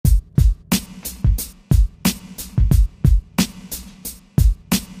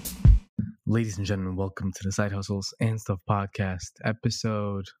Ladies and gentlemen, welcome to the Side Hustles and Stuff podcast,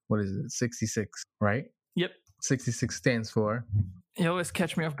 episode, 66, right? Yep. 66 stands for. You always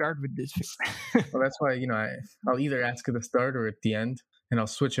catch me off guard with this. Well, that's why, I'll either ask at the start or at the end, and I'll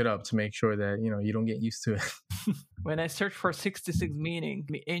switch it up to make sure that, you don't get used to it. When I search for 66 meaning,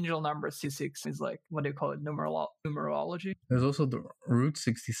 the angel number 66 is like, what do you call it? Numerology? There's also the Route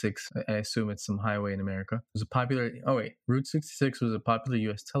 66. I assume it's some highway in America. It was a popular, Route 66 was a popular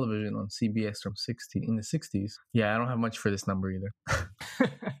U.S. television on CBS in the 60s. Yeah, I don't have much for this number either.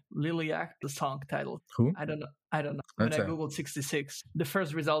 Lilac, the song title. Who? I don't know. When I Googled 66, the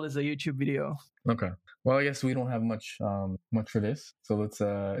first result is a YouTube video. Okay. Well, I guess we don't have much for this. So let's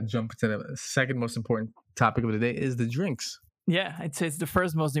jump into the second most important topic of the day is the drinks. Yeah, I'd say it's the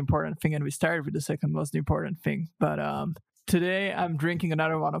first most important thing, and we started with the second most important thing. But today I'm drinking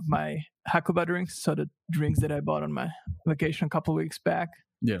another one of my Hakuba drinks, so the drinks that I bought on my vacation a couple of weeks back.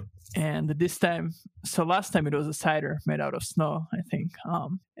 Yeah. And this time, so last time it was a cider made out of snow, I think.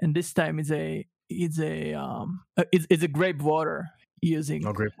 And this time it's a grape water using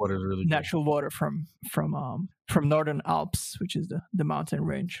grape water is really natural water from Northern Alps, which is the mountain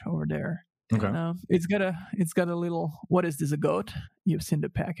range over there. Okay. And, it's got a little, what is this, a goat? You've seen the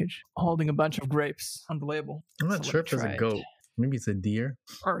package holding a bunch of grapes on the label. I'm not sure if it's a goat. Maybe it's a deer.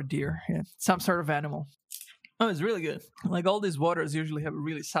 Or a deer, yeah. Some sort of animal. Oh, it's really good. Like all these waters usually have a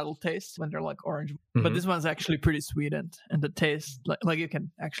really subtle taste when they're like orange. Mm-hmm. But this one's actually pretty sweet and the taste, like you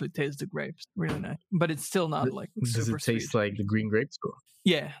can actually taste the grapes. Really nice. But it's still not like Does super it taste sweet. like the green grapes?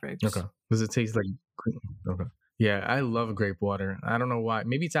 Yeah, grapes. Okay. Does it taste like green? Okay. Yeah, I love grape water. I don't know why.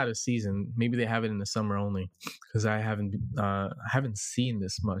 Maybe it's out of season. Maybe they have it in the summer only because I haven't seen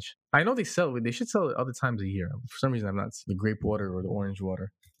this much. I know they sell it. They should sell it other times a year. For some reason, I'm not seeing the grape water or the orange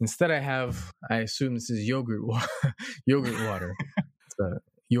water. Instead, I assume this is yogurt water. It's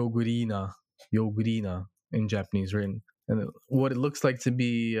yogurina in Japanese written. And what it looks like to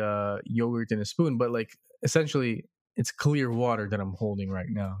be yogurt in a spoon, but like essentially it's clear water that I'm holding right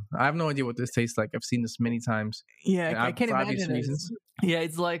now. I have no idea what this tastes like. I've seen this many times. Yeah, I can't imagine it. Reasons. Yeah,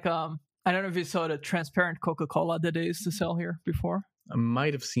 it's like, I don't know if you saw the transparent Coca-Cola that they used to sell here before. I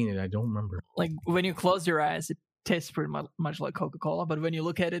might have seen it. I don't remember. Like when you close your eyes, it tastes pretty much like Coca-Cola, but when you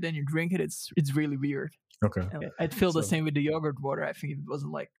look at it and you drink it, it's really weird. Okay. I'd feel the same with the yogurt water. I think it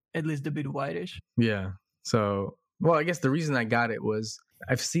wasn't like at least a bit whitish. Yeah. So, well, I guess the reason I got it was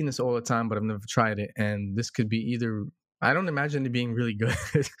I've seen this all the time, but I've never tried it. And this could be either, I don't imagine it being really good,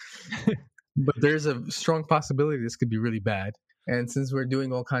 but there's a strong possibility this could be really bad. And since we're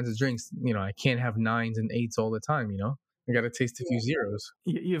doing all kinds of drinks, I can't have 9s and 8s all the time, I got to taste a few zeros.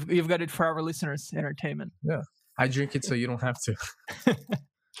 You've got it for our listeners' entertainment. Yeah. I drink it so you don't have to.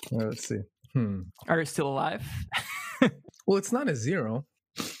 Let's see. Are you still alive? Well, it's not a 0.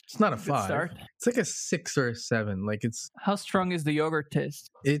 It's not a 5. Start. It's like a 6 or a 7. Like it's. How strong is the yogurt taste?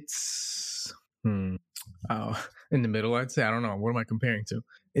 It's in the middle, I'd say. I don't know. What am I comparing to?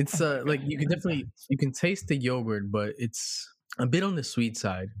 It's like you can taste the yogurt, but it's a bit on the sweet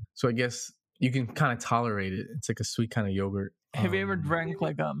side. So I guess you can kind of tolerate it. It's like a sweet kind of yogurt. Have you ever drank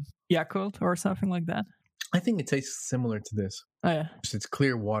like Yakult or something like that? I think it tastes similar to this. Oh yeah. It's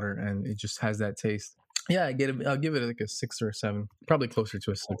clear water and it just has that taste. Yeah, I'll give it like a 6 or a 7. Probably closer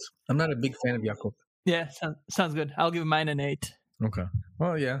to a 6. I'm not a big fan of Yakult. Yeah, sounds good. I'll give mine an 8. Okay.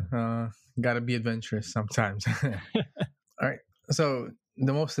 Well, yeah. Gotta be adventurous sometimes. All right. So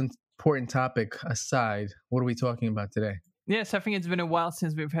the most important topic aside, what are we talking about today? Yes, I think it's been a while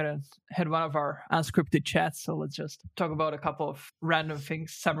since we've had one of our unscripted chats. So let's just talk about a couple of random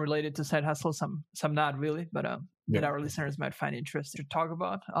things, some related to side hustle, some not really, but that our listeners might find interesting to talk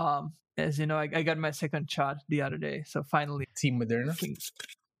about. As you know, I got my second shot the other day, so finally, Team Moderna.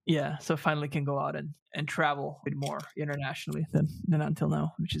 So finally can go out and travel a bit more internationally than until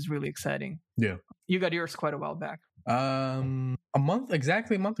now, which is really exciting. Yeah, you got yours quite a while back.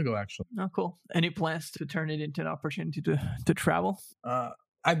 Exactly a month ago, actually. Oh, cool. Any plans to turn it into an opportunity to travel?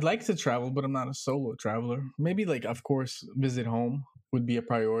 I'd like to travel, but I'm not a solo traveler. Maybe, like, of course, visit home would be a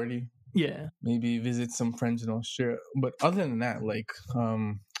priority. Yeah. Maybe visit some friends in Australia. But other than that, like,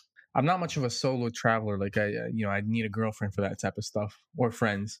 I'm not much of a solo traveler. Like, I'd need a girlfriend for that type of stuff or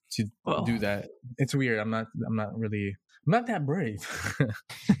friends to do that. It's weird. I'm not that brave.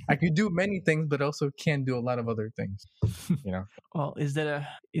 I could do many things, but also can't do a lot of other things. Well, is that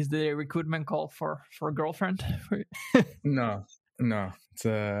a recruitment call for a girlfriend? No. It's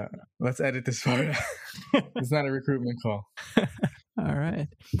let's edit this part. It's not a recruitment call. All right.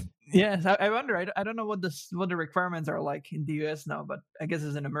 Yes, I wonder. I don't know what the requirements are like in the US now, but I guess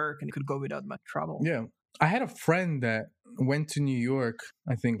as an American, you could go without much trouble. Yeah. I had a friend that went to New York,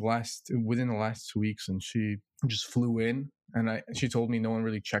 I think within the last 2 weeks, and she just flew in, and she told me no one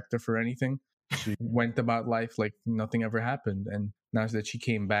really checked her for anything. She went about life like nothing ever happened, and now that she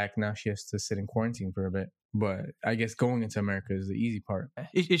came back, now she has to sit in quarantine for a bit. But I guess going into America is the easy part.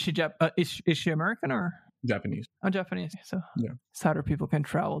 Is she American or Japanese? Oh, Japanese. So yeah, other people can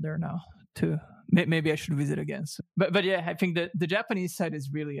travel there now too. Maybe I should visit again. So, but yeah, I think the Japanese side is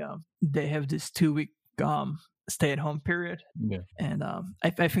really they have this 2-week stay-at-home period. Yeah, and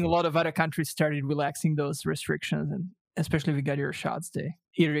I think a lot of other countries started relaxing those restrictions, and especially if you got your shots, they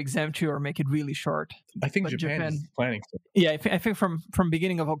either exempt you or make it really short. I think Japan is planning to. Yeah, I think from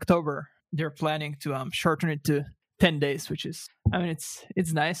beginning of October they're planning to shorten it to 10 days, which is, I mean,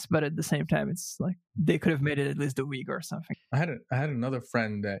 it's nice, but at the same time, it's like they could have made it at least a week or something. I had another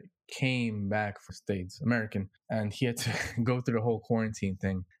friend that came back from States, American, and he had to go through the whole quarantine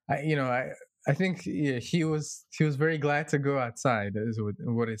thing. I think he was very glad to go outside, is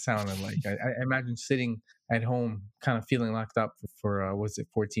what it sounded like. I imagine sitting at home, kind of feeling locked up for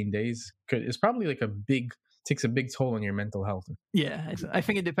 14 days. It's probably like takes a big toll on your mental health. Yeah, I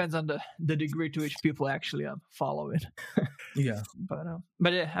think it depends on the degree to which people actually follow it. Yeah,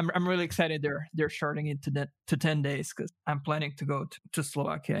 but yeah, I'm really excited they're shorting it to 10 days because I'm planning to go to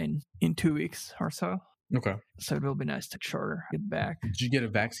Slovakia in 2 weeks or so. Okay. So it will be nice to get back. Did you get a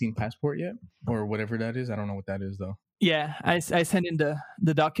vaccine passport yet, or whatever that is? I don't know what that is though. Yeah, I sent in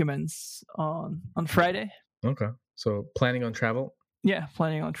the documents on Friday. Okay. So planning on travel? Yeah,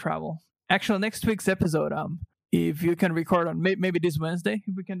 planning on travel. Actually, next week's episode, if you can record on maybe this Wednesday,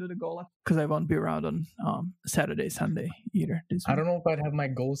 if we can do the goal, because I won't be around on Saturday, Sunday either. I don't know if I'd have my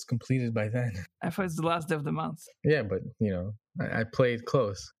goals completed by then. I thought it's the last day of the month. Yeah, but I played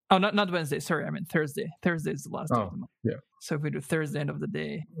close. Oh, not Wednesday. Sorry, I mean Thursday. Thursday is the last day of the month. Yeah. So if we do Thursday end of the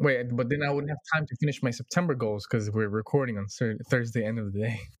day. Wait, but then I wouldn't have time to finish my September goals because we're recording on Thursday end of the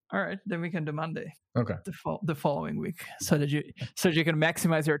day. All right, then we can do Monday. Okay. The following week, so that you can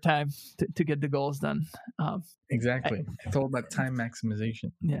maximize your time to get the goals done. Exactly. It's all about time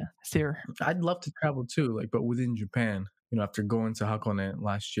maximization. Yeah, sure. I'd love to travel too, but within Japan. After going to Hakone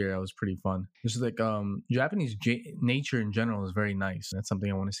last year, that was pretty fun. It's like Japanese nature in general is very nice. That's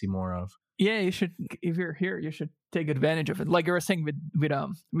something I want to see more of. Yeah, you should. If you're here, you should take advantage of it. Like you were saying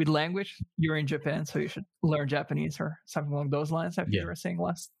with language, you're in Japan, so you should learn Japanese or something along those lines. I think you were saying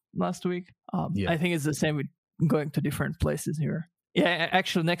last week. I think it's the same with going to different places here. Yeah,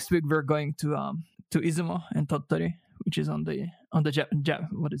 actually, next week we're going to Izumo and Tottori, which is on the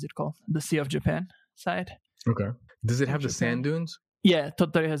what is it called? The Sea of Japan side. Okay. Does it have the sand dunes? Yeah,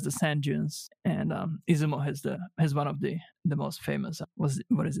 Tottori has the sand dunes, and Izumo has one of the most famous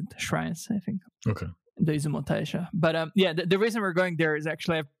what is it, shrines, I think. Okay. The Izumo Taisha. But the reason we're going there is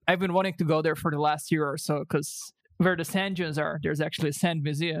actually I've been wanting to go there for the last year or so, because where the sand dunes are, there's actually a sand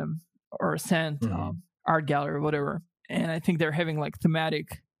museum or a sand art gallery or whatever, and I think they're having like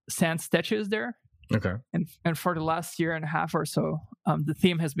thematic sand statues there. Okay. And for the last year and a half or so, the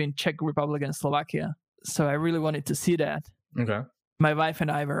theme has been Czech Republic and Slovakia. So I really wanted to see that. Okay. My wife and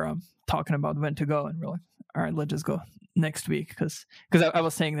I were talking about when to go, and we're like, all right, let's just go next week, because I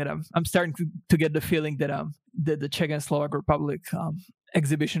was saying that I'm starting to get the feeling that the Czech and Slovak Republic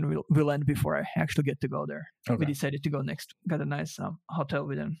exhibition will end before I actually get to go there. Okay. We decided to go next. Got a nice hotel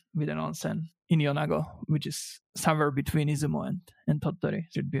with an onsen in Yonago, which is somewhere between Izumo and Tottori.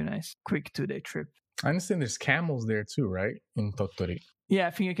 Should be a nice quick 2-day trip. I understand there's camels there too, right? In Tottori. Yeah,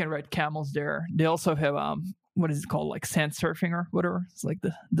 I think you can ride camels there. They also have what is it called, like sand surfing or whatever. It's like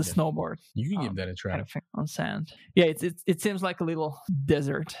the snowboard. You can give that a try. Kind of thing on sand. Yeah, it seems like a little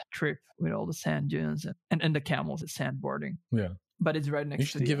desert trip with all the sand dunes and the camels. It's sandboarding. Yeah, but it's right next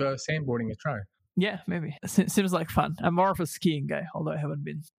to. You should give sandboarding a try. Yeah, maybe. Seems like fun. I'm more of a skiing guy, although I haven't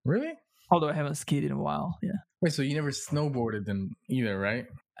been. Really? Although I haven't skied in a while. Yeah. Wait, so you never snowboarded then either, right?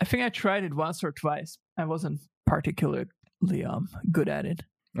 I think I tried it once or twice. I wasn't particularly good at it.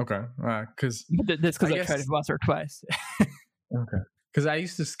 Okay, because that's because I tried it once or twice. Okay, because I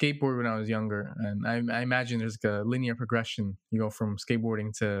used to skateboard when I was younger, and I imagine there's like a linear progression. You go from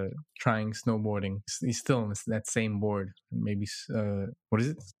skateboarding to trying snowboarding. He's still on that same board. Maybe what is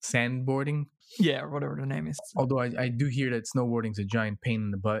it? Sandboarding? Yeah, or whatever the name is. Although I do hear that snowboarding's a giant pain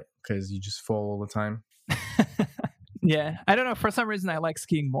in the butt because you just fall all the time. Yeah, I don't know. For some reason, I like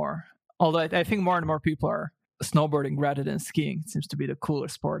skiing more. Although I think more and more people are snowboarding rather than skiing. It seems to be the cooler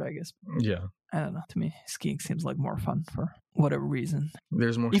sport, I guess. Yeah. I don't know. To me, skiing seems like more fun for whatever reason.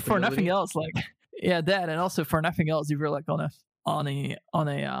 There's more. If for nothing else, like that, and also for nothing else, if you're like on on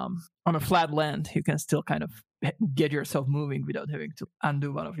a flat land, you can still kind of get yourself moving without having to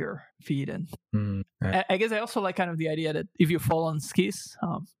undo one of your feet. And I guess I also like kind of the idea that if you fall on skis,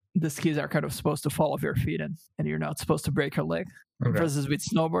 the skis are kind of supposed to fall off your feet, and you're not supposed to break your leg. Okay. Versus with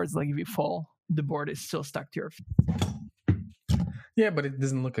snowboards, like if you fall, the board is still stuck to your feet. Yeah, but it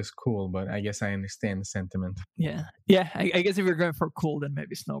doesn't look as cool. But I guess I understand the sentiment. Yeah. I guess if you're going for cool, then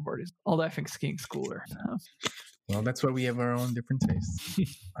maybe snowboard is. Although I think skiing's cooler. Well, that's why we have our own different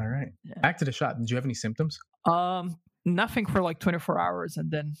tastes. All right. Yeah. Back to the shot. Did you have any symptoms? Nothing for like 24 hours,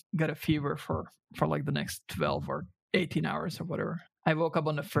 and then got a fever for like the next 12 or 18 hours or whatever. I woke up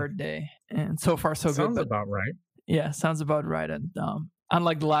on the third day, and so far so good. Sounds about right. Yeah, sounds about right. And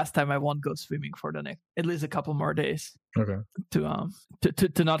unlike the last time, I won't go swimming for the next at least a couple more days. Okay.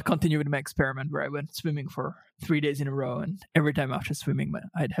 To not continue with my experiment where I went swimming for 3 days in a row, and every time after swimming,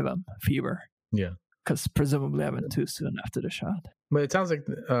 I'd have a fever. Yeah. Because presumably I went too soon after the shot. But it sounds like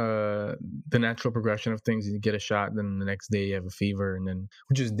the natural progression of things. You get a shot, then the next day you have a fever, and then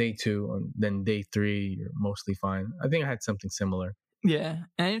which is day 2, and then day 3 you're mostly fine. I think I had something similar. Yeah,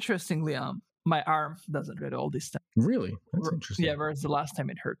 and interestingly, my arm doesn't hurt all this time. Really? That's interesting. Yeah, whereas the last time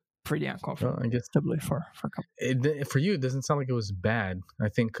it hurt pretty uncomfortable. Well, I guess for a couple. For you, it doesn't sound like it was bad. I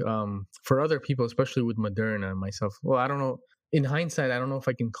think for other people, especially with Moderna and myself, well, I don't know. In hindsight, I don't know if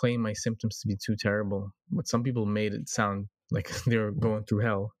I can claim my symptoms to be too terrible, but some people made it sound like they were going through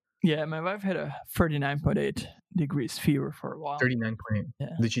hell. Yeah, my wife had a 39.8 degrees fever for a while. 39.8? Yeah.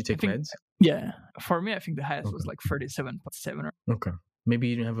 Did she take meds? Yeah. For me, I think the highest was like 37.7. Okay. Maybe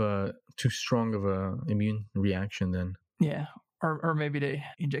you didn't have too strong of a immune reaction then. Yeah. Or maybe they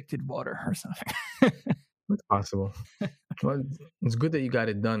injected water or something. It's possible. Well, it's good that you got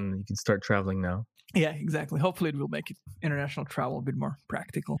it done. You can start traveling now. Yeah, exactly. Hopefully it will make international travel a bit more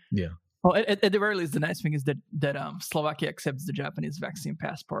practical. Yeah. Well, at the very least, the nice thing is that Slovakia accepts the Japanese vaccine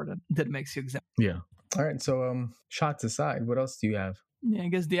passport, and that makes you exempt. Yeah. All right. So shots aside, what else do you have? Yeah, I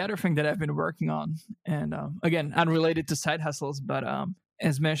guess the other thing that I've been working on, and again, unrelated to side hustles, but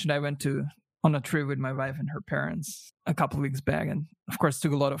as mentioned, I went on a trip with my wife and her parents a couple of weeks back, and of course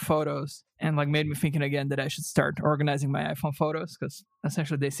took a lot of photos, and like made me thinking again that I should start organizing my iPhone photos, because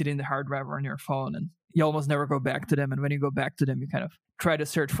essentially they sit in the hard drive or on your phone, and you almost never go back to them. And when you go back to them, you kind of try to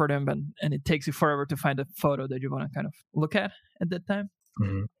search for them, and it takes you forever to find a photo that you want to kind of look at that time.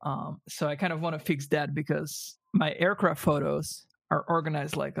 Mm-hmm. So I kind of want to fix that, because my aircraft photos are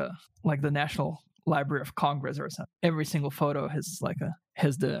organized like the National Library of Congress or something. Every single photo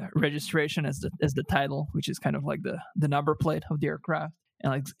has the registration as the title, which is kind of like the number plate of the aircraft,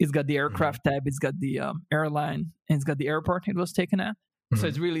 and like it's got the aircraft tab, it's got the airline, and it's got the airport it was taken at. So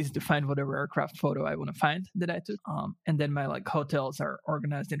it's really easy to find whatever aircraft photo I want to find that I took. And then my like hotels are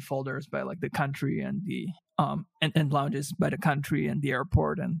organized in folders by like the country, and the and lounges by the country and the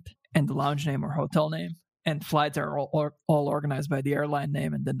airport and the lounge name or hotel name. And flights are all organized by the airline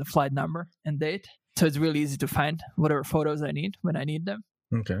name and then the flight number and date. So it's really easy to find whatever photos I need when I need them.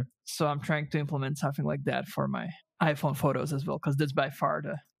 Okay. So I'm trying to implement something like that for my iPhone photos as well, because that's by far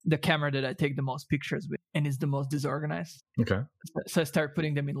the camera that I take the most pictures with, and is the most disorganized. Okay. So I start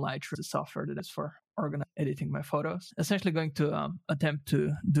putting them in Lightroom, the software that is for editing my photos. Essentially going to attempt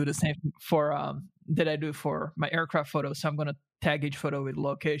to do the same for that I do for my aircraft photos. So I'm going to tag each photo with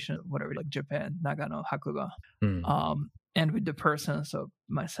location, whatever, like Japan, Nagano, Hakuba. And with the person, so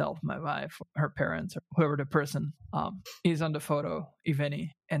myself, my wife, her parents, or whoever the person is on the photo, if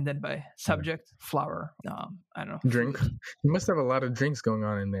any, and then by subject, flower, I don't know. Drink. You must have a lot of drinks going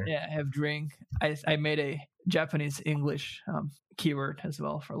on in there. Yeah, I have drink. I made a Japanese English keyword as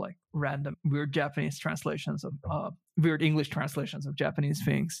well for like random weird Japanese translations of weird English translations of Japanese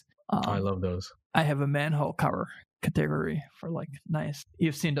things. I love those. I have a manhole cover category for like nice.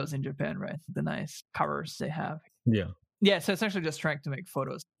 You've seen those in Japan, right? The nice covers they have. Yeah. Yeah, so essentially just trying to make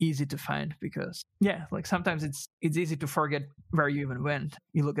photos easy to find, because yeah, like sometimes it's easy to forget where you even went.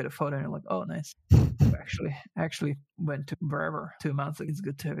 You look at a photo and you're like, oh, nice. I actually went to wherever 2 months ago. It's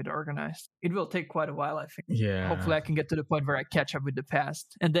good to have it organized. It will take quite a while, I think. Yeah. Hopefully I can get to the point where I catch up with the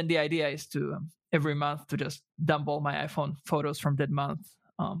past. And then the idea is to every month to just dump all my iPhone photos from that month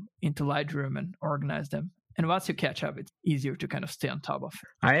into Lightroom and organize them. And once you catch up, it's easier to kind of stay on top of it.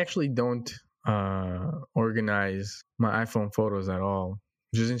 I actually don't organize my iPhone photos at all,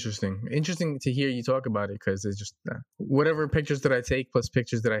 which is interesting to hear you talk about it, because it's just whatever pictures that I take plus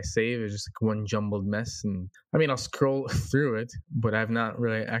pictures that I save is just like one jumbled mess. And I mean, I'll scroll through it, but I've not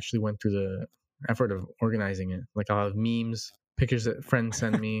really actually went through the effort of organizing it. Like I'll have memes, pictures that friends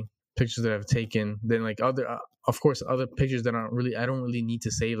send me, pictures that I've taken, then like other of course other pictures that I don't really need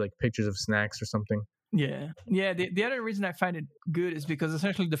to save, like pictures of snacks or something. Yeah. The other reason I find it good is because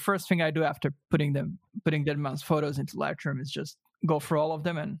essentially the first thing I do after putting that amount of photos into Lightroom is just go through all of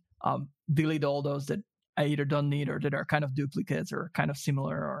them and delete all those that I either don't need or that are kind of duplicates or kind of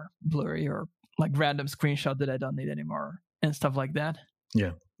similar or blurry or like random screenshot that I don't need anymore and stuff like that.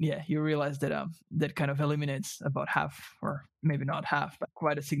 Yeah, you realize that that kind of eliminates about half, or maybe not half, but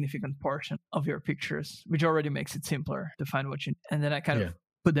quite a significant portion of your pictures, which already makes it simpler to find what you need. And then I kind of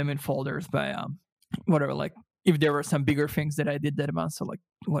put them in folders by whatever, like if there were some bigger things that I did that amount, so like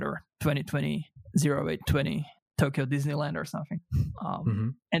whatever 2020 0820 Tokyo Disneyland or something.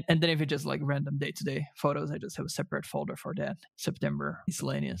 And then if it's just like random day-to-day photos, I just have a separate folder for that. September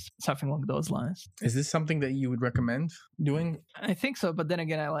miscellaneous, something along those lines. Is this something that you would recommend doing? I think so, but then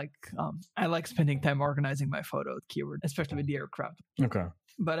again, I like spending time organizing my photo keyword, especially with the aircraft. Okay.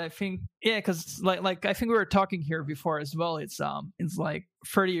 But I think, because like I think we were talking here before as well. It's like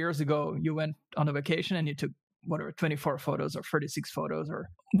 30 years ago, you went on a vacation and you took whatever 24 photos or 36 photos or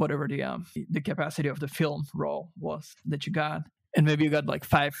whatever the capacity of the film roll was that you got, and maybe you got like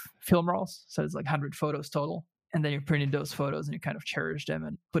 5 film rolls, so it's like 100 photos total, and then you printed those photos and you kind of cherish them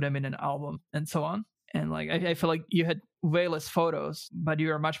and put them in an album and so on. And like I feel like you had way less photos, but you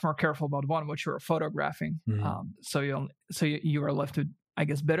were much more careful about what you were photographing. So you were left with, I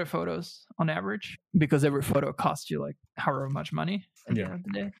guess, better photos on average, because every photo cost you like however much money at the end of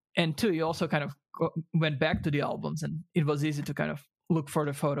the day. And 2, you also kind of went back to the albums, and it was easy to kind of look for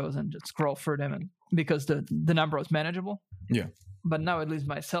the photos and just scroll through them, and because the number was manageable. But now, at least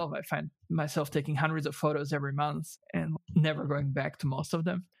myself, I find myself taking hundreds of photos every month and never going back to most of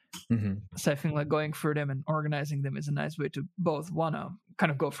them. So I think like going through them and organizing them is a nice way to both wanna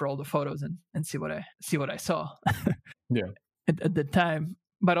kind of go for all the photos and see what I saw at the time,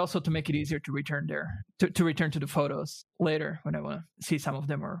 but also to make it easier to return to return to the photos later when I want to see some of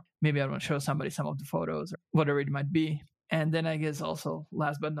them, or maybe I want to show somebody some of the photos or whatever it might be. And then I guess also,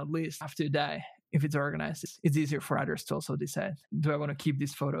 last but not least, after you die, if it's organized, it's easier for others to also decide, do I want to keep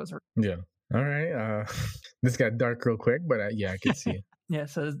these photos or all right. This got dark real quick, but I can see it. Yeah,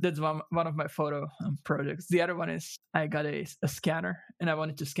 so that's one of my photo projects. The other one is I got a scanner, and I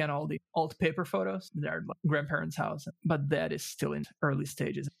wanted to scan all the old paper photos that are like grandparents' house, but that is still in early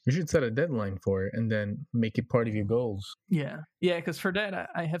stages. You should set a deadline for it and then make it part of your goals. Yeah, because for that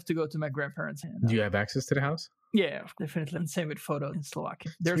I have to go to my grandparents' house. Do you have access to the house? Yeah, definitely. And same with photos in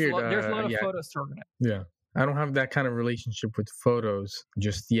Slovakia. There's a lot of photos to organize. Yeah, I don't have that kind of relationship with photos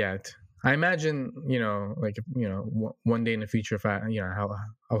just yet. I imagine, one day in the future, if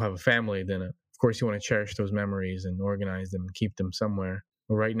I'll have a family, then of course you want to cherish those memories and organize them and keep them somewhere.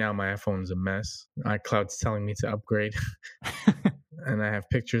 But right now my iPhone's a mess. iCloud's telling me to upgrade. And I have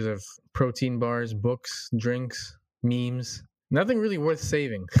pictures of protein bars, books, drinks, memes. Nothing really worth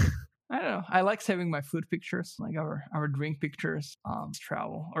saving. I don't know. I like saving my food pictures, like our drink pictures,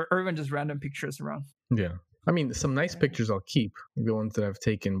 travel, or even just random pictures around. Yeah. I mean, some nice pictures I'll keep, the ones that I've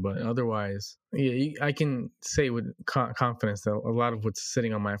taken, but otherwise, I can say with confidence that a lot of what's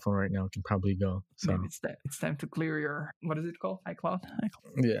sitting on my phone right now can probably go. So maybe it's time to clear your, what is it called? iCloud?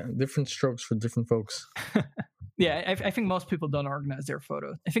 Yeah, different strokes for different folks. Yeah, I think most people don't organize their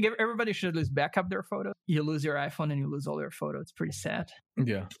photos. I think everybody should at least back up their photos. You lose your iPhone and you lose all your photos. It's pretty sad.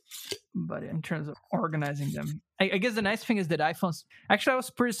 Yeah. But in terms of organizing them, I guess the nice thing is that iPhones, actually I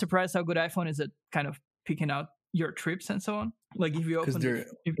was pretty surprised how good iPhone is at kind of picking out your trips and so on. Like if you open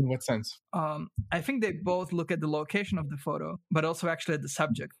in what sense? I think they both look at the location of the photo, but also actually at the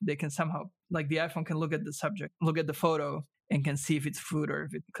subject. They can somehow, like the iPhone can look at the subject, look at the photo, and can see if it's food or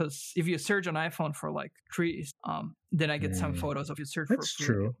because if you search on iPhone for like trees, then I get some photos of you search for food. That's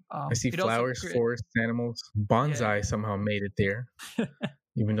true. I see flowers, forests, animals. Bonsai somehow made it there,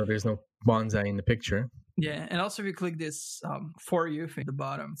 even though there's no bonsai in the picture. Yeah, and also if you click this For You thing at the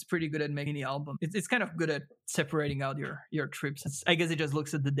bottom, it's pretty good at making the album. It's kind of good at separating out your trips. I guess it just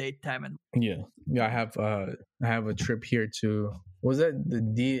looks at the date, time, and I have a trip here to, was that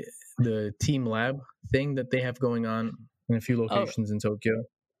the Team Lab thing that they have going on in a few locations in Tokyo?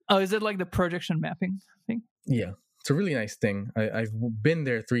 Oh, is it like the projection mapping thing? Yeah, it's a really nice thing. I've been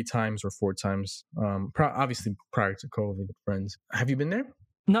there 3 times or 4 times. Obviously prior to COVID, with friends. Have you been there?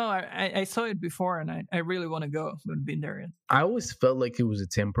 No, I saw it before, and I really want to go. Haven't been there yet. I always felt like it was a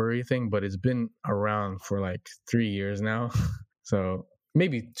temporary thing, but it's been around for like 3 years now. So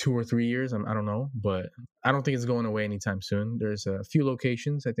maybe 2 or 3 years. I don't know, but I don't think it's going away anytime soon. There's a few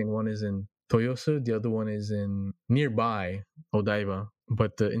locations. I think one is in Toyosu. The other one is in nearby Odaiba,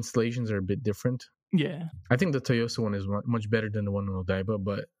 but the installations are a bit different. Yeah. I think the Toyosu one is much better than the one in Odaiba,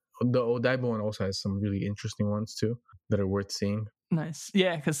 but the Odaiba one also has some really interesting ones too that are worth seeing. Nice.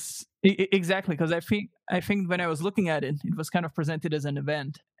 Yeah, because exactly. Because I think when I was looking at it, it was kind of presented as an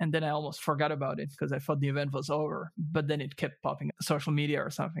event, and then I almost forgot about it because I thought the event was over. But then it kept popping up, social media or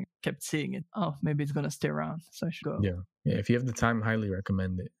something. Kept seeing it. Oh, maybe it's gonna stay around, so I should go. Yeah. If you have the time, highly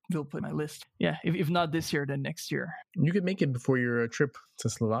recommend it. We'll put my list. Yeah, if not this year, then next year. You could make it before your trip to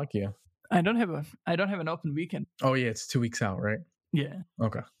Slovakia. I don't have an open weekend. Oh yeah, it's 2 weeks out, right? Yeah.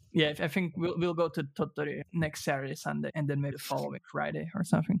 Okay. Yeah, I think we'll go to Tottori next Saturday, Sunday, and then maybe the following Friday or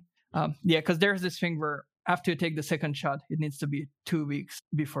something. Yeah, because there's this thing where after you take the second shot, it needs to be 2 weeks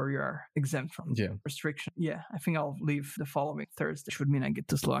before you are exempt from restriction. Yeah, I think I'll leave the following Thursday, which would mean I get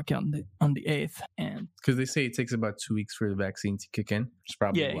to Slovakia on the 8th. And because they say it takes about 2 weeks for the vaccine to kick in. It's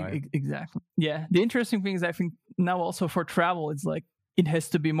probably why. Exactly. Yeah, the interesting thing is I think now also for travel, it's like it has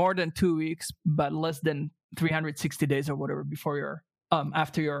to be more than 2 weeks, but less than 360 days or whatever before you're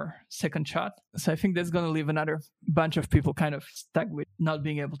after your second shot. So I think that's going to leave another bunch of people kind of stuck with not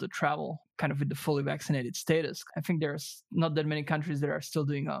being able to travel kind of with the fully vaccinated status. I think there's not that many countries that are still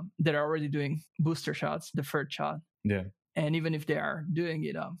doing, that are already doing booster shots, the third shot. Yeah. And even if they are doing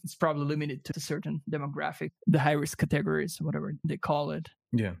it, it's probably limited to certain demographic, the high risk categories, whatever they call it.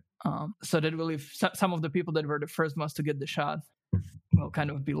 Yeah. So that will leave some of the people that were the first ones to get the shot will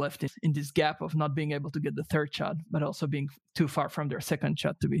kind of be left in this gap of not being able to get the third shot, but also being too far from their second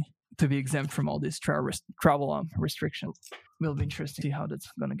shot to be exempt from all these travel restrictions. Will be interesting to see how that's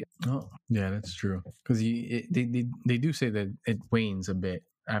gonna get. Oh, yeah, that's true. Because they do say that it wanes a bit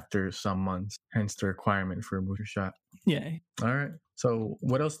after some months, hence the requirement for a booster shot. Yeah. All right. So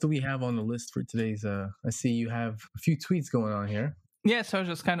what else do we have on the list for today's? I see you have a few tweets going on here. Yeah, so I was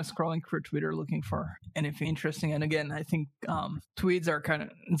just kind of scrolling through Twitter looking for anything interesting. And again, I think tweets are kind of,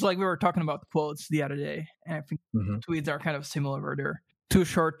 it's like we were talking about quotes the other day. And I think tweets are kind of similar where they're too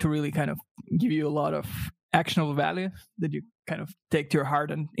short to really kind of give you a lot of actionable value that you kind of take to your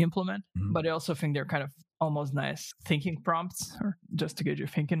heart and implement. But I also think they're kind of almost nice thinking prompts or just to get you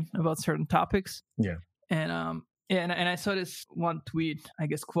thinking about certain topics. Yeah. And and I saw this one tweet, I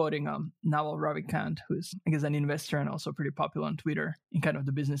guess, quoting Naval Ravikant, who's, I guess, an investor and also pretty popular on Twitter in kind of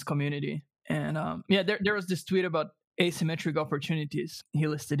the business community. And there was this tweet about asymmetric opportunities. He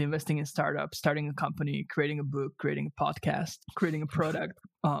listed investing in startups, starting a company, creating a book, creating a podcast, creating a product,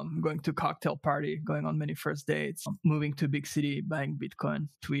 going to a cocktail party, going on many first dates, moving to a big city, buying Bitcoin,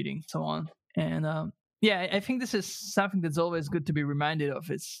 tweeting, so on. And I think this is something that's always good to be reminded of.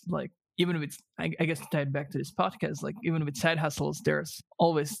 It's like, even with, I guess, tied back to this podcast, like even with side hustles, there's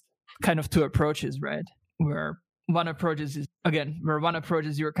always kind of two approaches, right? Where one approach is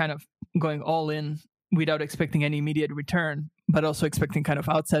you're kind of going all in without expecting any immediate return, but also expecting kind of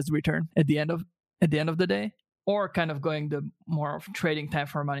outsized return at the end of the day, or kind of going the more of trading time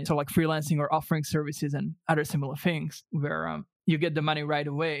for money. So like freelancing or offering services and other similar things where you get the money right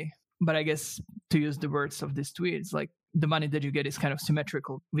away. But I guess to use the words of this tweet, it's like the money that you get is kind of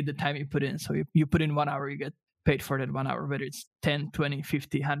symmetrical with the time you put in. So you put in 1 hour, you get paid for that 1 hour, whether it's 10, 20,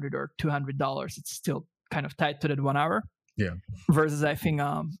 50, 100 or $200, it's still kind of tied to that 1 hour. Yeah. Versus I think,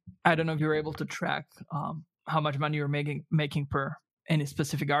 I don't know if you're able to track how much money you're making per any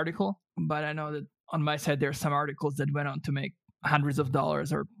specific article, but I know that on my side, there are some articles that went on to make hundreds of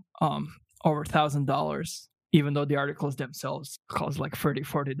dollars or over $1,000, even though the articles themselves cost like $30,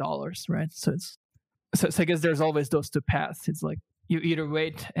 $40, right? So I guess there's always those two paths. It's like you either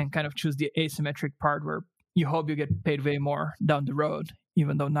wait and kind of choose the asymmetric part where you hope you get paid way more down the road,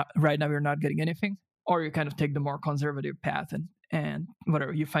 even though right now you're not getting anything, or you kind of take the more conservative path and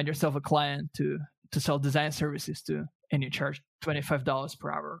whatever, you find yourself a client to sell design services to, and you charge $25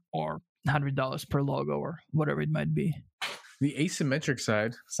 per hour or $100 per logo or whatever it might be. The asymmetric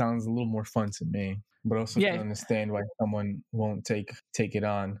side sounds a little more fun to me, but also can understand why someone won't take it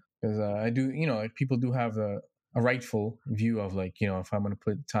on. Because I do, people do have a rightful view of like, if I'm going to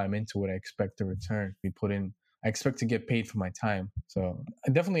put time into it, I expect a return. I expect to get paid for my time. So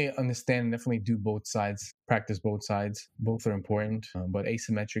I definitely understand, definitely do both sides, practice both sides. Both are important, but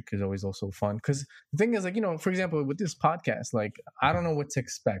asymmetric is always also fun. Because the thing is, like, for example, with this podcast, like, I don't know what to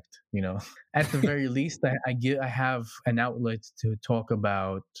expect, At the very least, I have an outlet to talk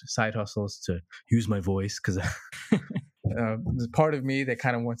about side hustles, to use my voice, because there's part of me that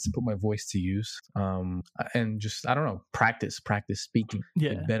kind of wants to put my voice to use, and just, I don't know, practice speaking,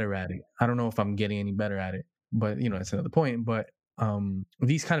 get better at it. I don't know if I'm getting any better at it, but that's another point. But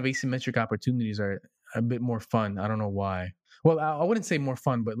these kind of asymmetric opportunities are a bit more fun. I don't know why. Well, I wouldn't say more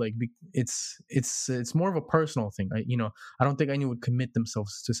fun, but like it's more of a personal thing. I don't think anyone would commit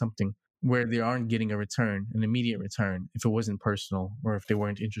themselves to something where they aren't getting an immediate return, if it wasn't personal or if they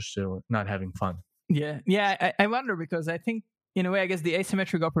weren't interested or not having fun. Yeah. I wonder, because I think in a way, I guess the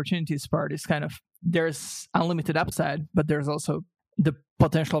asymmetric opportunities part is kind of, there's unlimited upside, but there's also the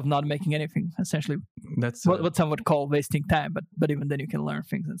potential of not making anything, essentially. That's what some would call wasting time, but even then you can learn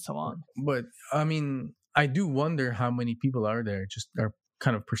things and so on. But I mean, I do wonder how many people are there just are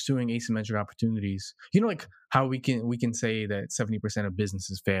kind of pursuing asymmetric opportunities. You know, like how we can say that 70% of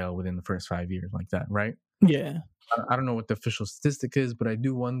businesses fail within the first 5 years, like that, right? Yeah. I don't know what the official statistic is, but I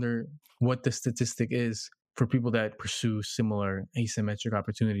do wonder what the statistic is for people that pursue similar asymmetric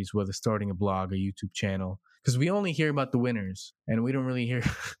opportunities, whether starting a blog, a YouTube channel, because we only hear about the winners and we don't really hear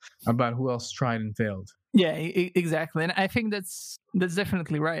about who else tried and failed. Yeah, exactly. And I think that's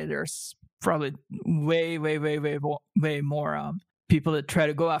definitely right. There's probably way more people that try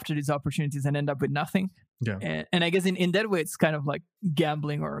to go after these opportunities and end up with nothing. Yeah. And I guess in that way, it's kind of like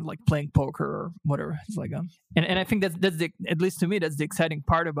gambling or like playing poker or whatever. It's like and I think that's the, at least to me, that's the exciting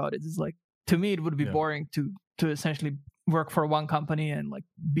part about it. Is like, to me, it would be boring to essentially work for one company and like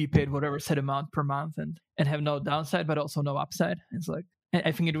be paid whatever set amount per month and have no downside, but also no upside. It's like,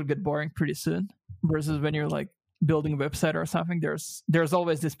 I think it would get boring pretty soon. Versus when you're like building a website or something, there's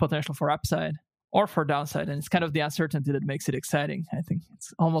always this potential for upside or for downside, and it's kind of the uncertainty that makes it exciting. I think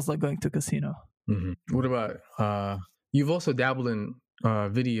it's almost like going to a casino. Mm-hmm. What about you've also dabbled in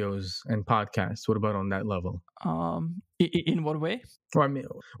videos and podcasts. What about on that level? In what way? Well, I mean,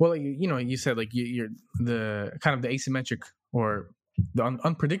 well, you know, you said like you're the kind of the asymmetric or the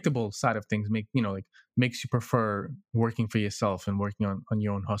unpredictable side of things makes you prefer working for yourself and working on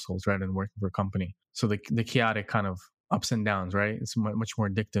your own hustles rather than working for a company. So the chaotic kind of ups and downs, right? It's much more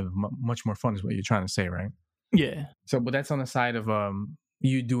addictive, much more fun is what you're trying to say, right? Yeah. So, but that's on the side of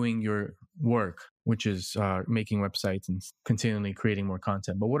you doing your work, which is making websites and continually creating more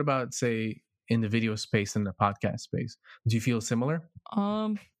content. But what about, say, in the video space and the podcast space? Do you feel similar?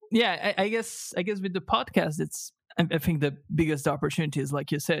 Yeah, I guess with the podcast, I think the biggest opportunity is,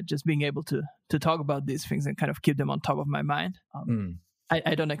 like you said, just being able to talk about these things and kind of keep them on top of my mind.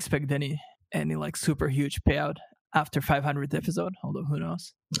 I don't expect any like super huge payout after 500th episode, although who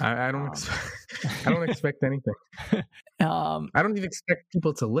knows? I don't I don't expect anything. I don't even expect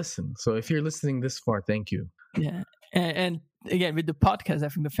people to listen. So if you're listening this far, thank you. Yeah, and again with the podcast, I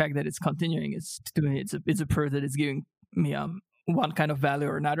think the fact that it's continuing is, to me, it's a proof that it's giving me one kind of value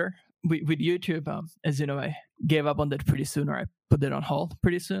or another. With YouTube, as you know, I gave up on that pretty soon, or I put it on hold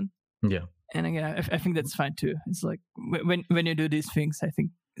pretty soon. Yeah. And again, I think that's fine too. It's like when you do these things, I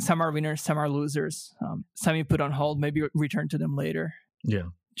think some are winners, some are losers. Some you put on hold, maybe return to them later. Yeah.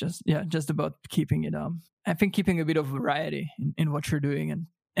 Just about keeping it. I think keeping a bit of variety in what you're doing,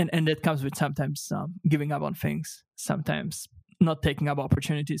 and that comes with sometimes giving up on things, sometimes not taking up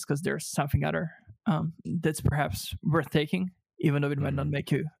opportunities because there's something other that's perhaps worth taking, even though it might not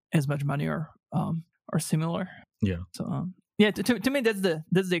make you as much money or similar. Yeah. So yeah, to me that's the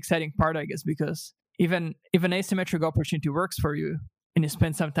exciting part, I guess, because even if an asymmetric opportunity works for you and you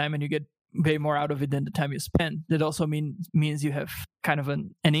spend some time and you get way more out of it than the time you spend, that also means you have kind of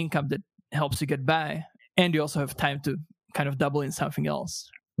an income that helps you get by, and you also have time to kind of double in something else.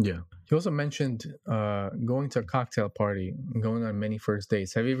 Yeah. You also mentioned going to a cocktail party, going on many first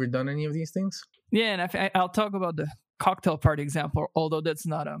dates. Have you ever done any of these things? Yeah, and I'll talk about the cocktail party example, although that's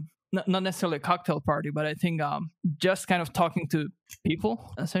not necessarily a cocktail party, but I think just kind of talking to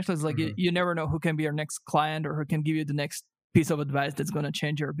people, essentially, it's like you never know who can be your next client or who can give you the next piece of advice that's going to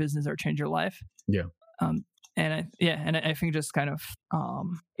change your business or change your life. Yeah. And I think just kind of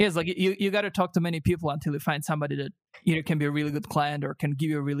it's like you got to talk to many people until you find somebody that either can be a really good client or can give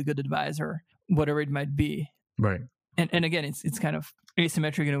you a really good advice or whatever it might be. Right. And again, it's kind of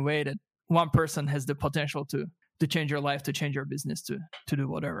asymmetric in a way that one person has the potential to change your life, to change your business, to do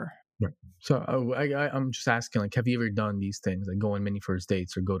whatever. Right. So I'm just asking, like, have you ever done these things, like go on many first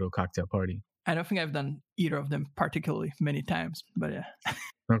dates or go to a cocktail party? I don't think I've done either of them particularly many times, but yeah.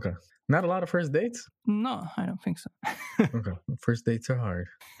 Okay. Not a lot of first dates? No, I don't think so. Okay. First dates are hard.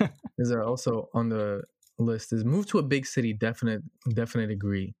 Is there also on the list is move to a big city, definite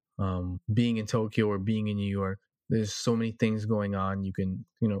agree. Being in Tokyo or being in New York, there's so many things going on. You can,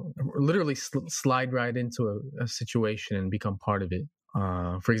 literally slide right into a situation and become part of it.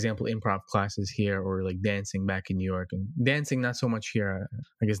 For example, improv classes here or like dancing back in New York, and dancing not so much here.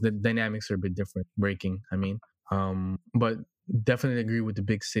 I guess the dynamics are a bit different. Breaking, I mean, but definitely agree with the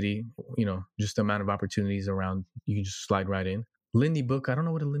big city. Just the amount of opportunities around, you can just slide right in. Lindy Book. I don't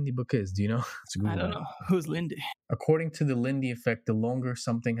know what a Lindy Book is. Do you know? Let's I Google don't that. know. Who's Lindy? According to the Lindy effect, the longer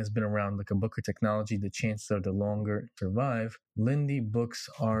something has been around, like a book or technology, the chances are the longer it survive. Lindy books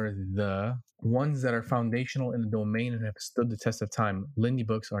are the ones that are foundational in the domain and have stood the test of time. Lindy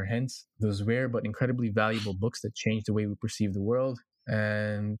books are hence those rare but incredibly valuable books that change the way we perceive the world.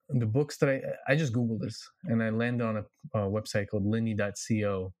 And the books that I just Googled this and I landed on a website called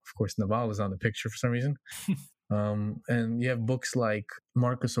lindy.co. Of course, Naval was on the picture for some reason. And you have books like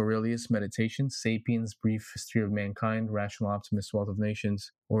Marcus Aurelius' Meditations, Sapiens, Brief History of Mankind, Rational Optimist, Wealth of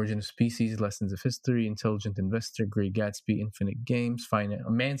Nations, Origin of Species, Lessons of History, Intelligent Investor, Great Gatsby, Infinite Games, A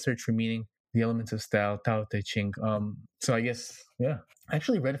Man's Search for Meaning, The Elements of Style, Tao Te Ching. So I guess, yeah, I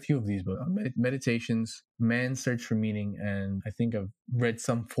actually read a few of these books. Meditations, Man's Search for Meaning, and I think I've read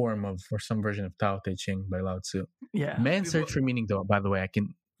some form of or some version of Tao Te Ching by Lao Tzu. Yeah. Man's Search for Meaning, though, by the way, I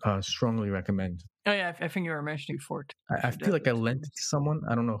can strongly recommend. Oh yeah, I think you were mentioning before. I feel like I lent it to someone.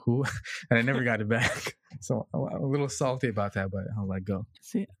 I don't know who, and I never got it back. So I'm a little salty about that, but I'll let go.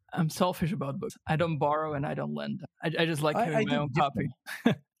 See, I'm selfish about books. I don't borrow and I don't lend. I just like having my own copy.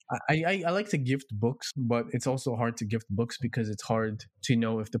 I like to gift books, but it's also hard to gift books because it's hard to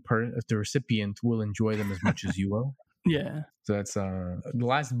know if the recipient will enjoy them as much as you will. Yeah. So that's the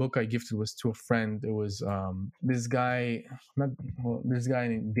last book I gifted was to a friend. It was this guy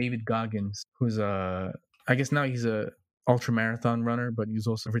named David Goggins, who's I guess now he's a ultra marathon runner, but he's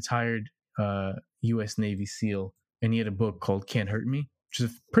also a retired U.S. Navy SEAL, and he had a book called Can't Hurt Me, which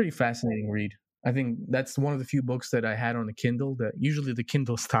is a pretty fascinating read. I think that's one of the few books that I had on the Kindle. That usually the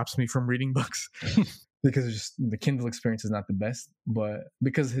Kindle stops me from reading books. Because it's just the Kindle experience is not the best, but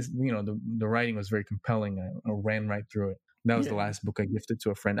because his, the writing was very compelling, I ran right through it. That was the last book I gifted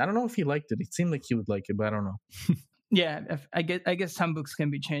to a friend. I don't know if he liked it. It seemed like he would like it, but I don't know. Yeah, I guess some books can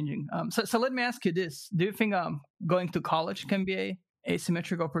be changing. So let me ask you this: do you think going to college can be a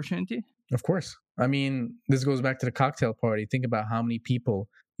asymmetric opportunity? Of course. I mean, this goes back to the cocktail party. Think about how many people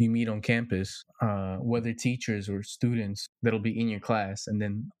you meet on campus, whether teachers or students that'll be in your class, and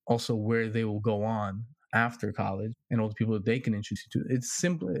then also where they will go on after college and all the people that they can introduce you to. It's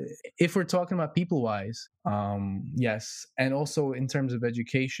simply, if we're talking about people wise, yes. And also in terms of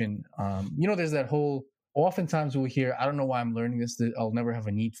education, there's that whole, oftentimes we'll hear, I don't know why I'm learning this, I'll never have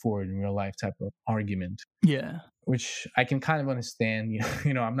a need for it in real life type of argument. Yeah. Which I can kind of understand.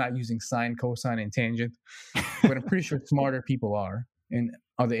 I'm not using sine, cosine, and tangent, but I'm pretty sure smarter people are in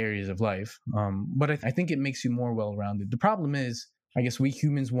other areas of life. But I think it makes you more well-rounded. The problem is, I guess we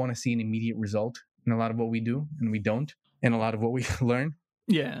humans want to see an immediate result in a lot of what we do, and we don't in a lot of what we learn.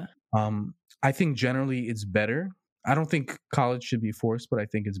 Yeah. I think generally it's better. I don't think college should be forced, but I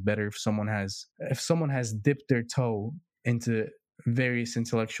think it's better if someone has dipped their toe into various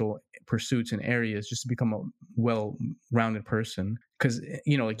intellectual pursuits and areas just to become a well-rounded person. Because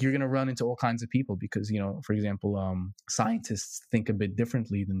you're going to run into all kinds of people because for example, scientists think a bit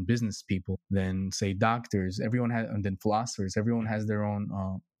differently than business people, than say doctors, and then philosophers. Everyone has their own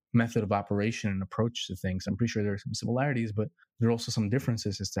method of operation and approach to things. I'm pretty sure there are some similarities, but there are also some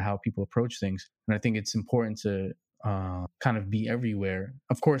differences as to how people approach things. And I think it's important to kind of be everywhere.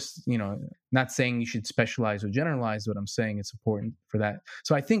 Of course, not saying you should specialize or generalize, but I'm saying it's important for that.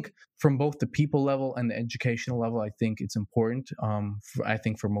 So I think from both the people level and the educational level, I think it's important. I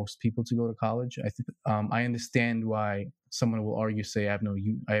think for most people to go to college. I understand why someone will argue, say, I have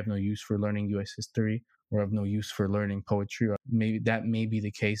no use for learning U.S. history, or I have no use for learning poetry. Or maybe that may be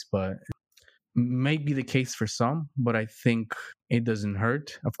the case, but may be the case for some, but I think it doesn't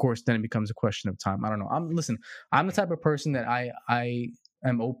hurt. Of course, then it becomes a question of time. I don't know. I'm the type of person that I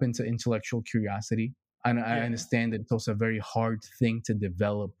am open to intellectual curiosity. And I understand that it's also a very hard thing to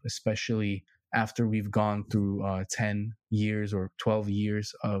develop, especially after we've gone through 10 years or 12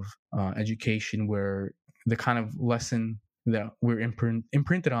 years of education, where the kind of lesson that we're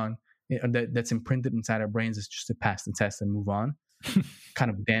imprinted on, that's imprinted inside our brains, is just to pass the test and move on.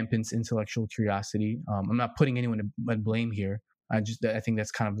 Kind of dampens intellectual curiosity. I'm not putting anyone at blame here. I think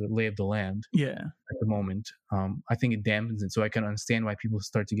that's kind of the lay of the land. Yeah. At the moment, I think it dampens it. So I can understand why people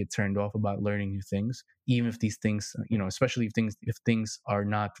start to get turned off about learning new things, even if these things, especially if things are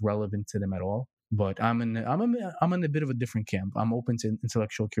not relevant to them at all. But I'm in a bit of a different camp. I'm open to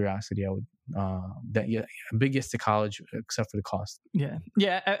intellectual curiosity. I would big yes to college, except for the cost. Yeah.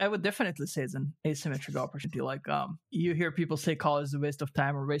 I would definitely say it's an asymmetric opportunity. Like you hear people say college is a waste of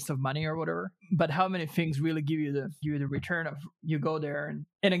time or waste of money or whatever, but how many things really give you the return of you go there?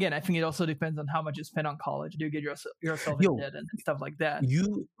 And again, I think it also depends on how much you spend on college. Do you get yourself in debt and stuff like that?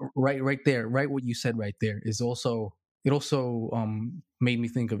 You right there, right? What you said right there is also, it also made me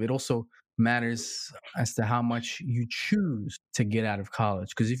think of, it also matters as to how much you choose to get out of college.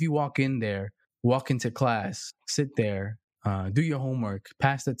 Because if you walk into class, sit there, do your homework,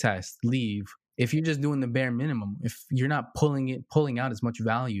 pass the test, leave. If you're just doing the bare minimum, if you're not pulling out as much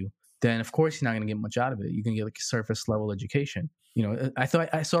value, then of course you're not going to get much out of it. You can get like a surface level education. I thought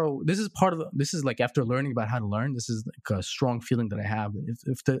I saw this is this is like after learning about how to learn, this is like a strong feeling that I have.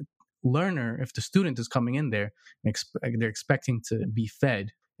 If the student is coming in there, they're expecting to be fed.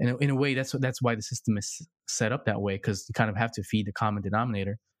 And in a way, that's why the system is set up that way, because you kind of have to feed the common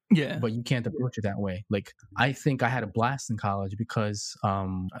denominator. Yeah. But you can't approach it that way. Like, I think I had a blast in college because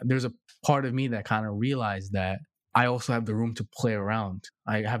there's a part of me that kind of realized that I also have the room to play around.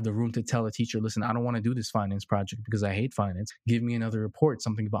 I have the room to tell a teacher, listen, I don't want to do this finance project because I hate finance. Give me another report,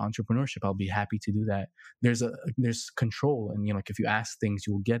 something about entrepreneurship. I'll be happy to do that. There's control. And, like if you ask things,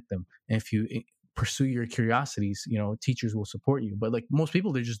 you will get them. And if you pursue your curiosities, teachers will support you. But like most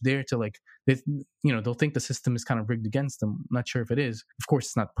people, they're just there to they'll think the system is kind of rigged against them. I'm not sure if it is. Of course,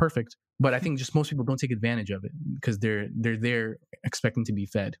 it's not perfect, but I think just most people don't take advantage of it because they're there expecting to be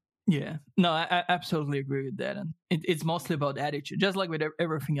fed. Yeah, no, I absolutely agree with that. And it's mostly about attitude, just like with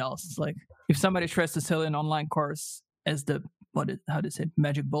everything else. It's like if somebody tries to sell an online course as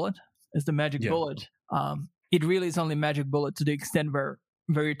magic bullet, bullet, it really is only magic bullet to the extent where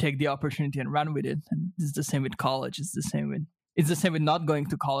you take the opportunity and run with it. And it's the same with college. It's the same with not going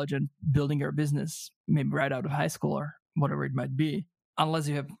to college and building your business, maybe right out of high school or whatever it might be. Unless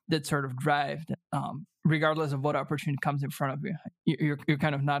you have that sort of drive, regardless of what opportunity comes in front of you, you're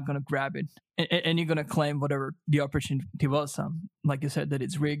kind of not going to grab it, and you're going to claim whatever the opportunity was. Like you said, that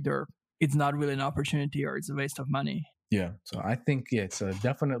it's rigged or it's not really an opportunity or it's a waste of money. Yeah, so I think it's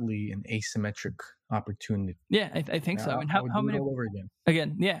definitely an asymmetric opportunity. Yeah, I think so. I mean, how many all over again?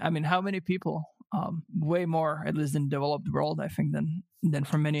 Again, yeah. I mean, how many people? Way more, at least in the developed world, I think, than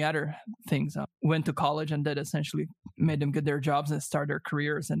for many other things, went to college and that essentially made them get their jobs and start their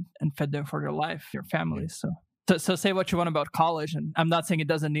careers and fed them for their life, their families. So say what you want about college, and I'm not saying it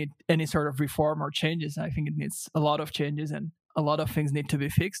doesn't need any sort of reform or changes. I think it needs a lot of changes and a lot of things need to be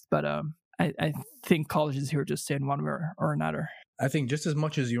fixed. But I think college is here to stay in one way or another. I think just as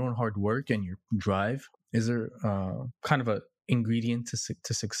much as your own hard work and your drive, is there kind of a ingredient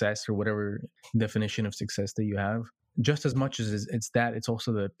to success, or whatever definition of success that you have, just as much as it's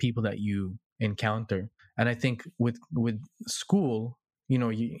also the people that you encounter. And I think with school,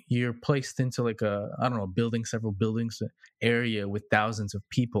 you're placed into like building several buildings area with thousands of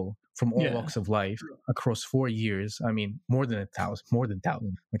people from all walks of life across 4 years. I mean, more than 1,000.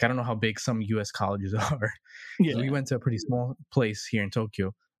 Like, I don't know how big some US colleges are. Yeah. We went to a pretty small place here in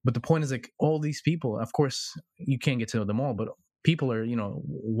Tokyo. But the point is, like, all these people, of course, you can't get to know them all, but people are,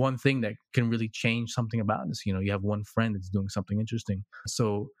 one thing that can really change something about this. You have one friend that's doing something interesting.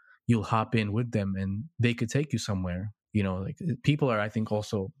 So you'll hop in with them and they could take you somewhere. Like, people are, I think,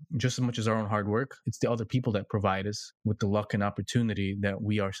 also just as much as our own hard work, it's the other people that provide us with the luck and opportunity that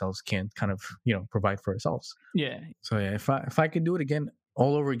we ourselves can't kind of, provide for ourselves. Yeah. So yeah, if I could do it again,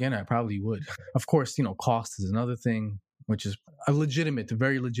 all over again, I probably would. Of course, cost is another thing, which is a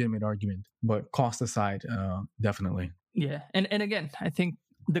very legitimate argument. But cost aside, definitely. Yeah. And again, I think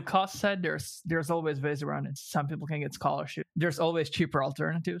the cost side, there's always ways around it. Some people can get scholarship. There's always cheaper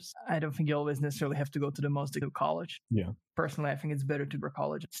alternatives. I don't think you always necessarily have to go to the most expensive college. Yeah. Personally, I think it's better to go to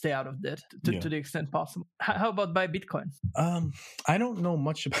college, stay out of debt to the extent possible. How about buy Bitcoin? I don't know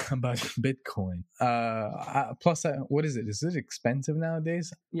much about Bitcoin. Plus, what is it? Is it expensive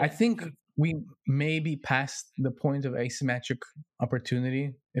nowadays? Yeah. I think we may be past the point of asymmetric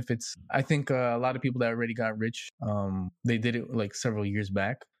opportunity. I think a lot of people that already got rich, they did it like several years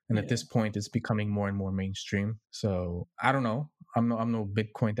back. And at this point, it's becoming more and more mainstream. So I don't know. I'm no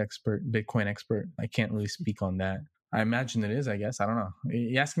Bitcoin expert. I can't really speak on that. I imagine it is, I guess. I don't know.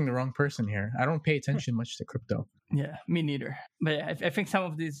 You're asking the wrong person here. I don't pay attention much to crypto. Yeah, me neither. But yeah, I think some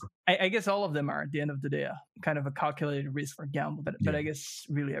of these, I guess all of them are at the end of the day kind of a calculated risk or gamble. But I guess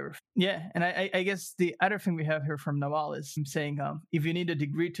really everything. Yeah, and I guess the other thing we have here from Nawal is saying if you need a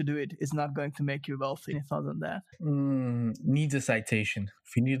degree to do it, it's not going to make you wealthy. Any thoughts on that? Needs a citation.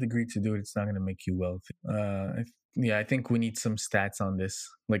 If you need a degree to do it, it's not going to make you wealthy. I think we need some stats on this.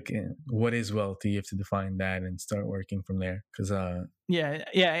 Like, what is wealthy? You have to define that and start working from there. Because I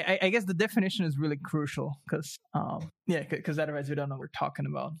guess the definition is really crucial. Because otherwise we don't know what we're talking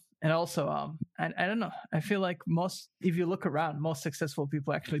about. And also, I don't know. I feel like if you look around, most successful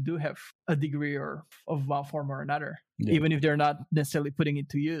people actually do have a degree or of one form or another, even if they're not necessarily putting it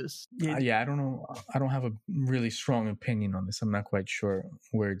to use. I don't know. I don't have a really strong opinion on this. I'm not quite sure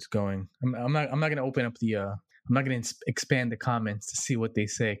where it's going. I'm not going to open up the I'm not going to expand the comments to see what they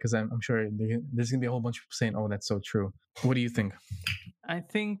say, because I'm sure there's going to be a whole bunch of people saying, "Oh, that's so true." What do you think? I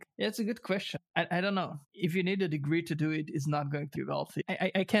think it's a good question. I don't know. If you need a degree to do it, it's not going to be wealthy.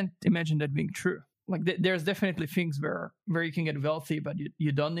 I can't imagine that being true. Like there's definitely things where you can get wealthy, but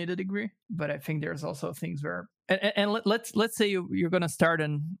you don't need a degree. But I think there's also things where let's say you're going to start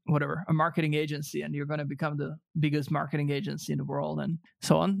a marketing agency, and you're going to become the biggest marketing agency in the world, and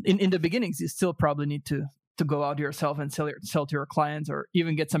so on. In the beginnings, you still probably need to go out yourself and sell to your clients, or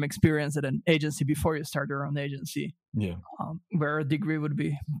even get some experience at an agency before you start your own agency. Yeah, where a degree would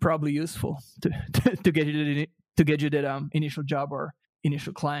be probably useful to get you that initial job or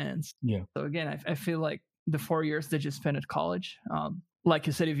initial clients. Yeah. So again, I feel like the 4 years that you spend at college, like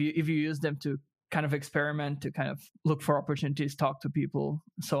you said, if you use them to kind of experiment, to kind of look for opportunities, talk to people,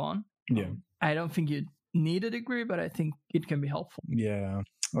 so on. Yeah. I don't think you need a degree, but I think it can be helpful. Yeah.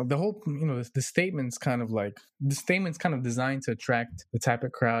 Well, the whole, the statement's kind of designed to attract the type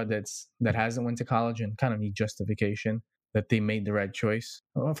of crowd that hasn't went to college and kind of need justification that they made the right choice.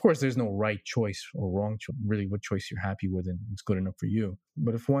 Of course, there's no right choice or wrong choice, really what choice you're happy with and it's good enough for you.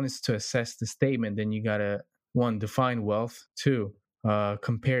 But if one is to assess the statement, then you got to, one, define wealth. Two,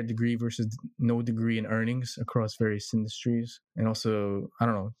 compare degree versus no degree in earnings across various industries. And also, I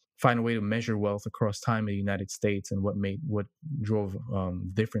don't know, find a way to measure wealth across time in the United States and what drove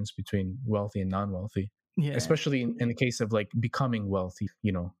the difference between wealthy and non-wealthy. Yeah. Especially in the case of like becoming wealthy,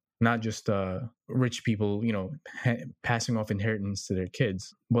 not just rich people, passing off inheritance to their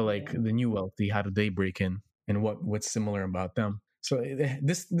kids, but like the new wealthy, how do they break in and what's similar about them? So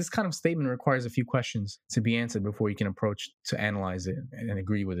this kind of statement requires a few questions to be answered before you can approach to analyze it and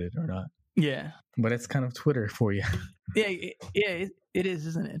agree with it or not. Yeah. But it's kind of Twitter for you. It is,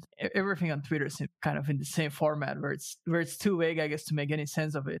 isn't it? Everything on Twitter is kind of in the same format where it's too vague, I guess, to make any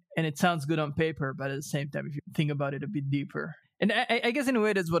sense of it. And it sounds good on paper, but at the same time, if you think about it a bit deeper. And I guess in a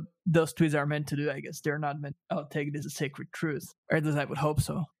way, that's what those tweets are meant to do. I guess they're not meant, take this as sacred truth. Or at least I would hope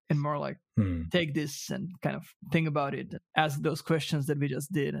so. And more like, take this and kind of think about it, ask those questions that we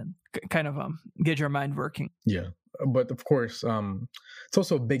just did, and kind of get your mind working. Yeah. But of course, it's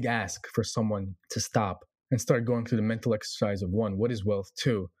also a big ask for someone to stop and start going through the mental exercise of, one, what is wealth?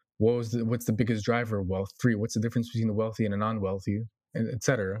 Two, what's the biggest driver of wealth? Three, what's the difference between the wealthy and the non-wealthy,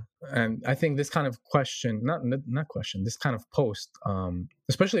 etc. And I think this kind of question, this kind of post,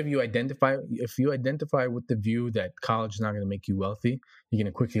 especially if you identify with the view that college is not going to make you wealthy, you're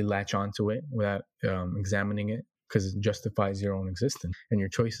going to quickly latch onto it without examining it, because it justifies your own existence and your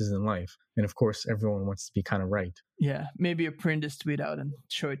choices in life. And of course, everyone wants to be kind of right. Yeah, maybe you print this tweet out and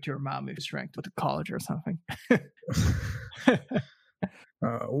show it to your mom if it's ranked with the college or something.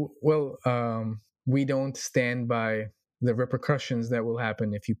 We don't stand by the repercussions that will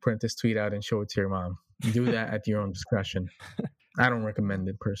happen if you print this tweet out and show it to your mom. Do that at your own discretion. I don't recommend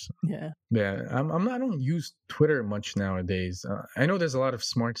it personally. Yeah. I don't use Twitter much nowadays. I know there's a lot of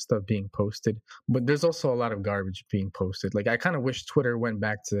smart stuff being posted, but there's also a lot of garbage being posted. Like, I kind of wish Twitter went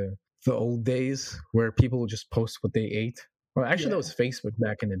back to the old days where people would just post what they ate. Well, actually, that was Facebook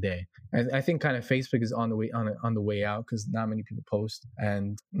back in the day. And I think kind of Facebook is on the way out, because not many people post,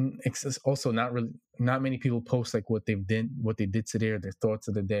 and it's also not many people post like what they did today or their thoughts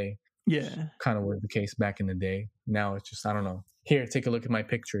of the day. Yeah, kind of was the case back in the day. Now it's just, I don't know. Here, take a look at my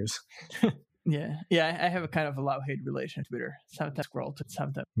pictures. Yeah. I have a kind of a love-hate relation to Twitter. Sometimes scroll to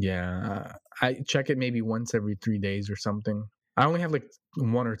sometimes. Yeah, I check it maybe once every 3 days or something. I only have like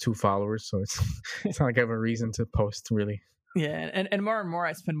 1 or 2 followers, so it's not like I have a reason to post really. Yeah, and more,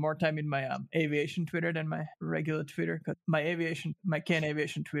 I spend more time in my aviation Twitter than my regular Twitter, because my CAN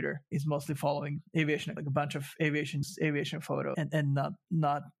Aviation Twitter is mostly following aviation, like a bunch of aviation photos, and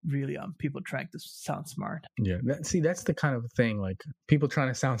not really people trying to sound smart. Yeah, that's the kind of thing, like people trying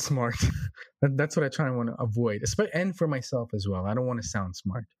to sound smart. That's what I want to avoid, and for myself as well. I don't want to sound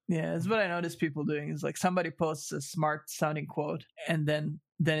smart. Yeah, that's what I notice people doing, is like somebody posts a smart sounding quote, and then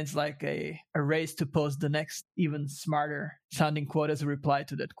it's like a race to post the next even smarter sounding quote as a reply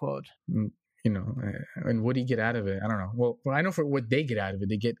to that quote. And what do you get out of it? I don't know. Well, I know for what they get out of it,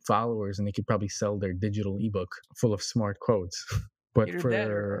 they get followers, and they could probably sell their digital ebook full of smart quotes. But Either for that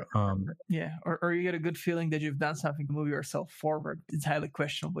or you get a good feeling that you've done something to move yourself forward. It's highly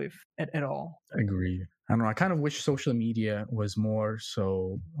questionable if at all. Agreed. I don't know. I kind of wish social media was more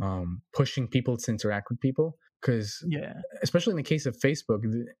so pushing people to interact with people. Because especially in the case of Facebook,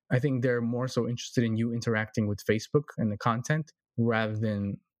 I think they're more so interested in you interacting with Facebook and the content rather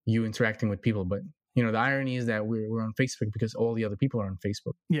than you interacting with people. But the irony is that we're on Facebook because all the other people are on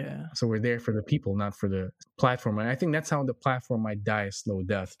Facebook. Yeah. So we're there for the people, not for the platform. And I think that's how the platform might die a slow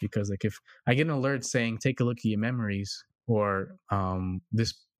death, because like if I get an alert saying, take a look at your memories, or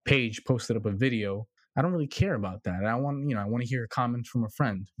this page posted up a video, I don't really care about that. I want to hear a comment from a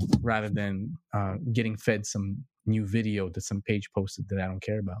friend rather than getting fed some new video that some page posted that I don't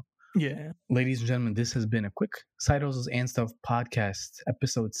care about. Yeah. Ladies and gentlemen, this has been a quick Side Hustles and Stuff podcast,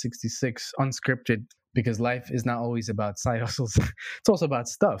 episode 66, unscripted, because life is not always about side hustles. It's also about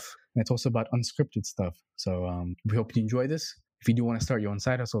stuff. And it's also about unscripted stuff. So we hope you enjoy this. If you do want to start your own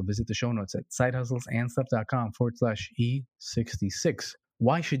side hustle, visit the show notes at sidehustlesandstuff.com/E66.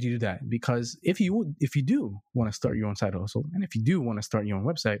 Why should you do that? Because if you do want to start your own side hustle, and if you do want to start your own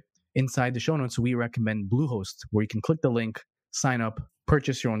website, inside the show notes, we recommend Bluehost, where you can click the link, sign up,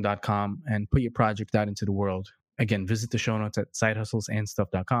 purchase your own.com, and put your project out into the world. Again, visit the show notes at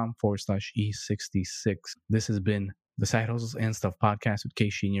sidehustlesandstuff.com/E66. This has been the Side Hustles and Stuff podcast with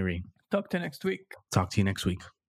Keishi Nuri. Talk to you next week. Talk to you next week.